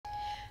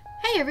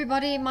Hey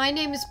everybody, my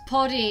name is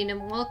Podine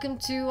and welcome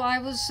to I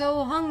Was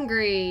So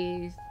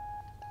Hungry.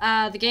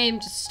 The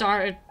game just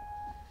started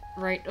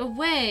right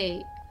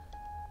away.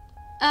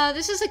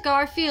 This is a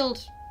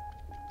Garfield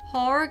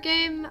horror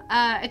game.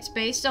 It's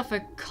based off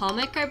a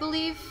comic, I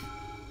believe.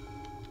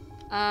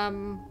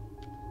 Oh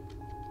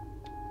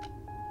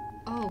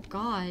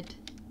god.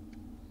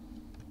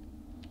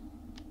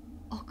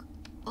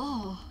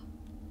 Oh.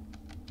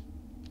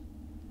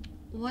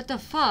 What the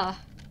fuck?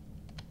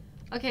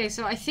 Okay,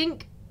 so I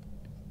think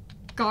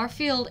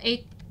Garfield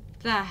ate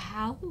the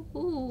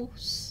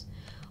house.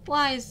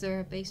 Why is there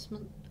a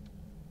basement?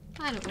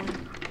 I don't know.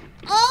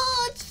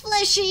 Oh, it's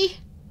fleshy!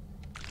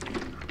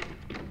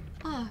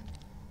 Oh.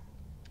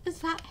 Is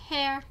that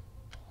hair?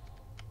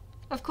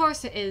 Of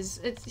course it is.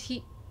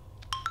 He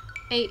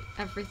ate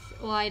everything.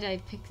 Why did I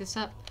pick this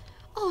up?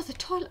 Oh, the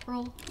toilet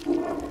roll.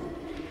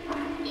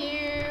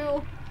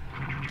 Ew.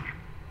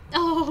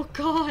 Oh,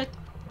 God.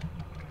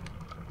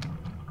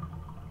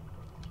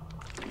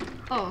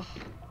 Oh.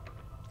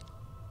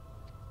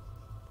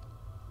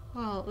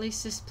 Well, at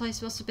least this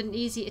place must have been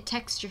easy to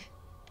texture.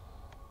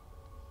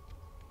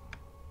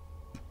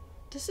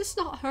 Does this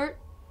not hurt?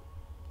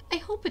 I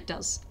hope it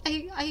does.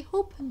 I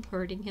hope I'm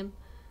hurting him.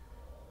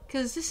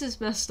 Because this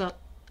is messed up.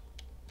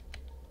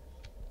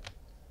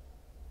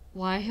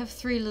 Why have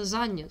 3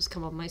 lasagnas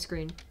come on my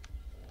screen?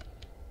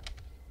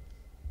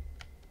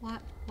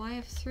 What? Why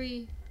have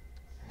 3?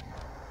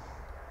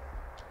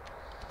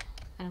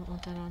 I don't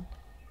want that on.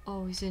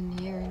 Oh, he's in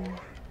here. And...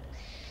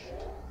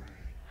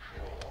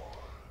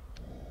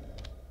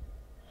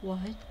 What?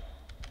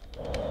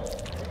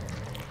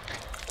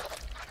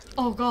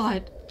 Oh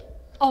god.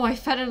 Oh, I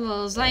fed him a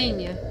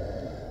lasagna.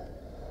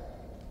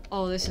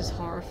 Oh, this is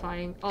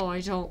horrifying. Oh, I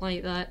don't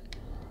like that.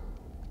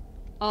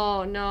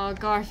 Oh no,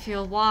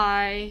 Garfield,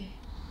 why?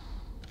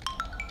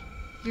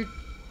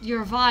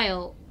 You're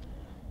vile.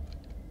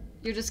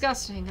 You're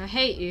disgusting. I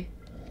hate you.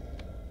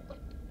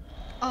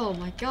 Oh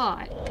my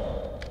god.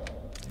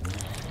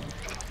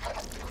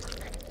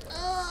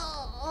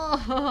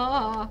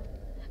 Oh,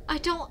 I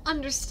don't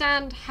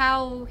understand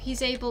how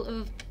he's able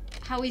to,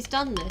 how he's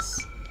done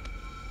this.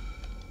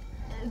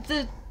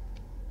 The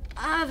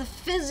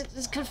physics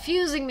is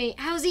confusing me.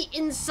 How is he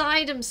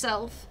inside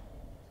himself?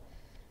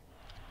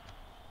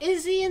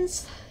 Is he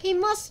he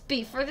must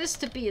be for this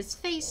to be his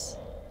face.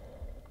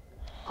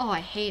 Oh, I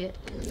hate it.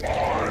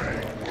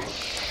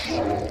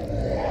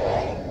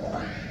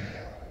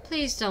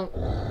 Please don't.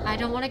 I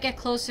don't want to get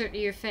closer to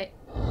your face.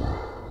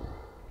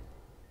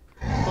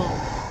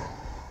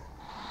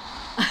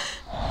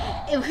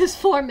 It was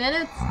 4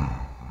 minutes?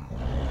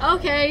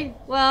 Okay,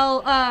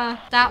 well,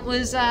 that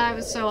was, I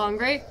was so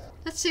hungry.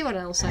 Let's see what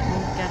else I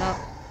can get up.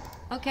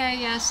 Okay,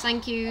 yes,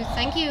 thank you.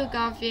 Thank you,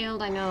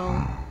 Garfield, I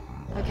know.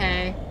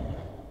 Okay.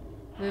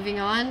 Moving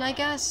on, I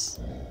guess?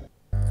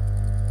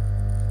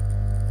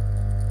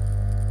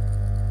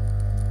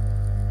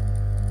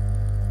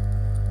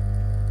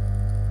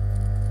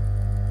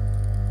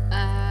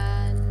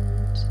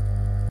 And...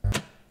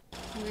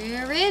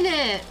 we're in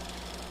it!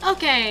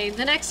 Okay,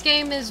 the next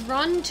game is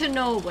Run to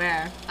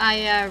Nowhere.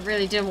 I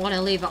really didn't want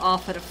to leave it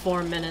off at a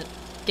 4-minute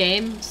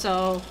game,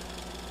 so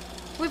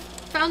we've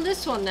found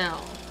this one now.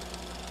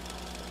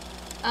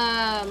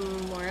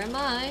 Where am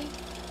I?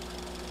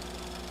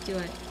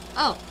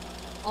 Oh,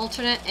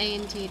 alternate A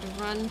and D to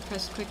run,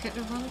 press quicker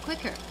to run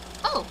quicker.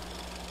 Oh!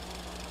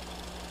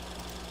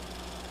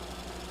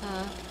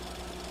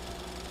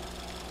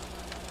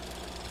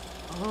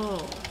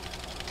 Oh.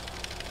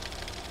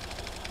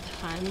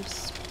 Time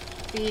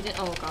speed it.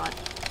 Oh god.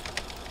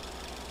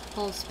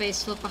 Hold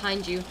space, look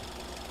behind you.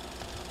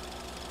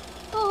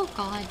 Oh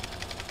god.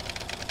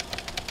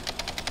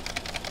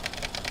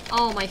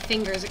 Oh, my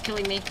fingers are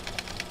killing me.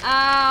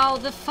 Ow,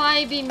 the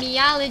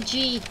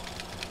fibromyalgia.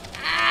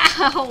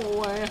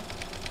 Ow.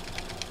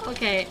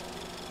 Okay.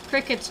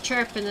 Crickets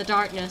chirp in the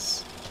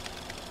darkness.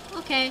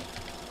 Okay.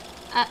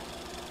 Ow,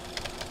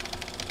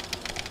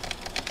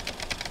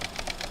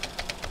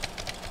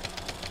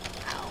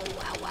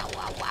 wow, wow,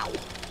 wow, wow.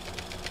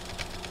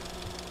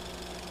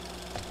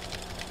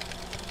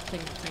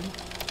 Thing.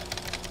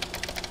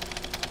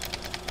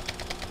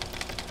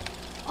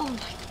 Oh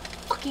my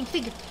fucking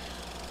finger.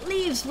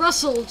 Leaves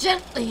rustle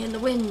gently in the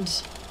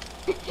wind.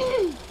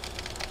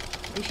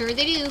 I'm sure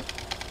they do.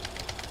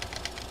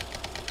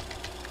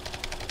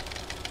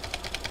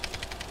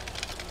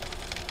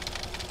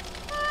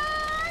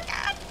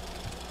 God.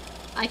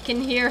 I can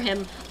hear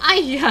him.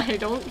 I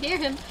don't hear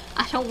him.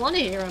 I don't want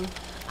to hear him.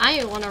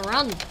 I want to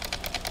run.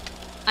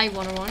 I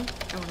want to run.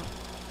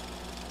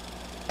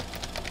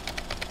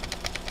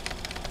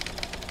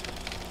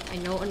 I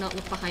know to not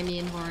look behind me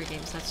in horror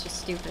games. That's just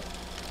stupid.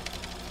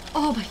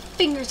 Oh, my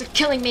fingers are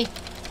killing me.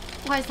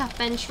 Why is that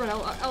bench run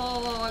out?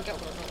 Oh, go.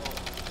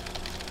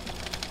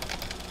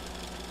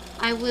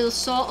 I will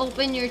saw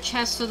open your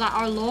chest so that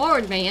our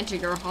Lord may enter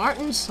your heart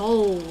and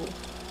soul.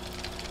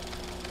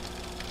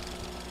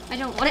 I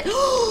don't want it.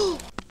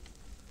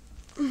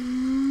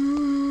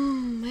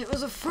 It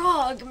was a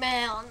frog,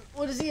 man.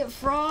 What is he, a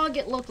frog?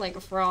 It looked like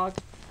a frog.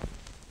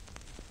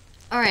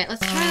 Alright,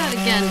 let's try that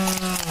again.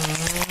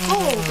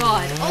 Oh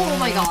god, oh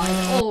my god,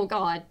 oh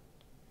god.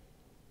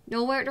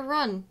 Nowhere to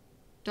run.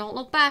 Don't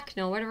look back,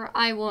 nowhere to run.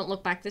 I won't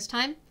look back this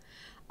time.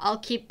 I'll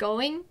keep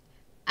going,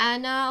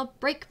 and I'll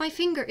break my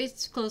finger.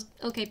 It's closed.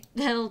 Okay,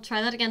 I'll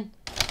try that again.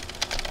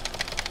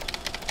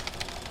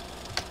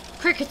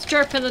 Crickets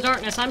chirp in the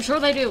darkness, I'm sure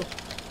they do.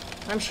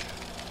 I'm sure.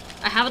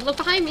 I haven't looked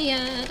behind me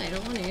yet, I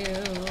don't want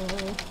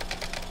to.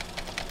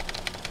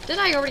 Did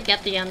I already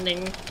get the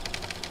ending?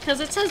 Because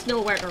it says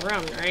nowhere to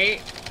run,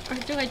 right? Or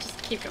do I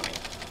just keep going?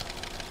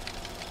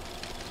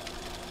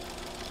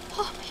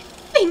 Oh, my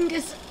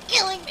fingers are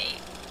killing me!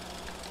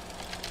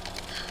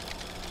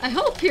 I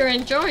hope you're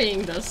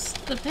enjoying this,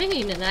 the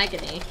pain and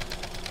agony.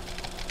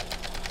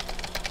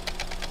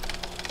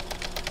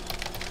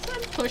 So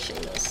I'm pushing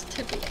this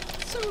to be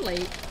so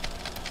late.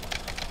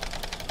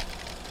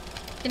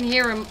 I can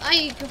hear him.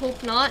 I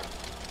hope not.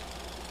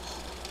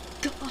 Oh,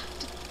 God.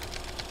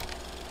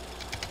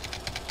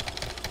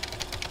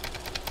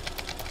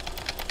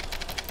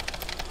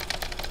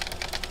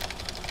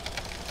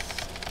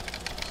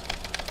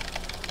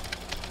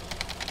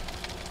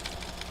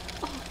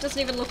 Oh, it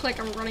doesn't even look like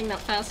I'm running that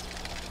fast.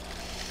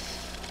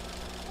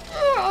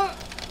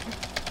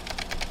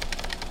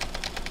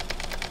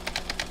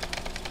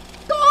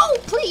 Go,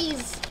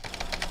 please!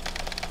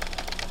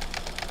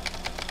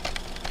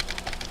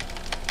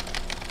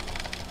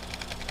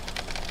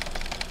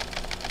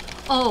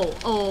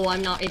 Oh,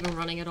 I'm not even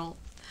running at all.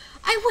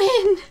 I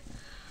win!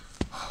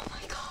 Oh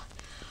my god.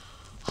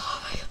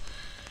 Oh my god.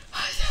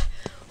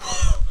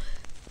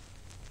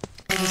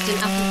 I just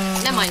didn't have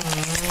to. Never mind.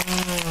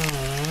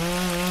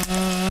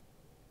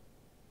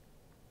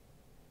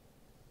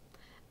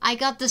 I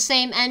got the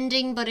same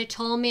ending, but it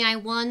told me I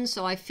won,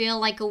 so I feel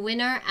like a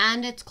winner,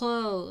 and it's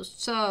closed.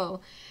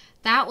 So,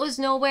 that was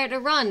Nowhere to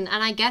Run,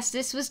 and I guess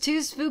this was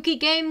Two Spooky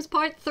Games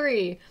Part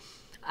 3.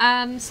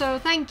 So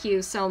thank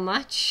you so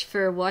much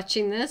for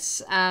watching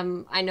this.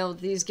 I know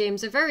these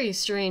games are very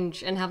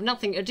strange and have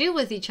nothing to do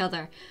with each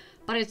other,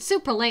 but it's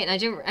super late and I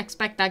didn't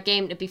expect that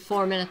game to be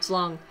 4 minutes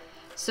long.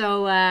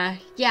 So,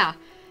 yeah.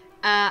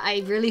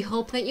 I really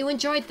hope that you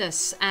enjoyed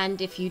this, and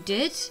if you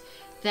did,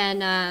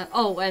 then,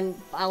 oh, and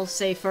I'll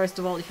say first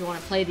of all, if you want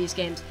to play these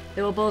games,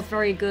 they were both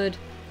very good.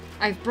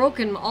 I've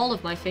broken all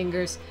of my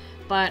fingers,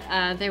 but,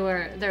 they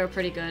were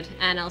pretty good,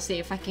 and I'll see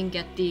if I can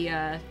get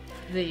the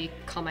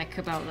comic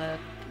about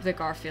the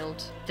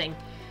Garfield thing.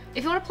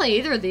 If you want to play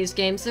either of these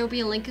games, there will be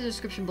a link in the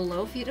description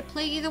below for you to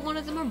play either one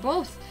of them or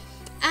both.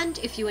 And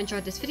if you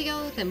enjoyed this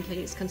video, then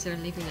please consider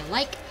leaving a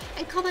like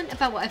and comment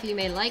about whatever you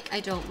may like. I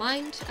don't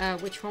mind.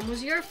 Which one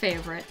was your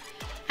favorite?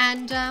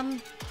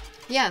 And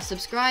yeah,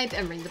 subscribe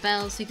and ring the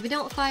bell so you can be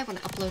notified when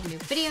I upload a new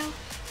video.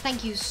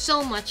 Thank you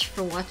so much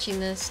for watching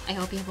this. I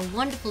hope you have a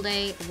wonderful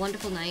day, a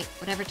wonderful night,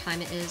 whatever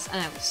time it is, and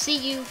I will see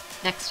you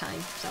next time.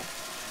 So,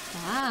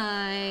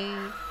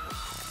 bye!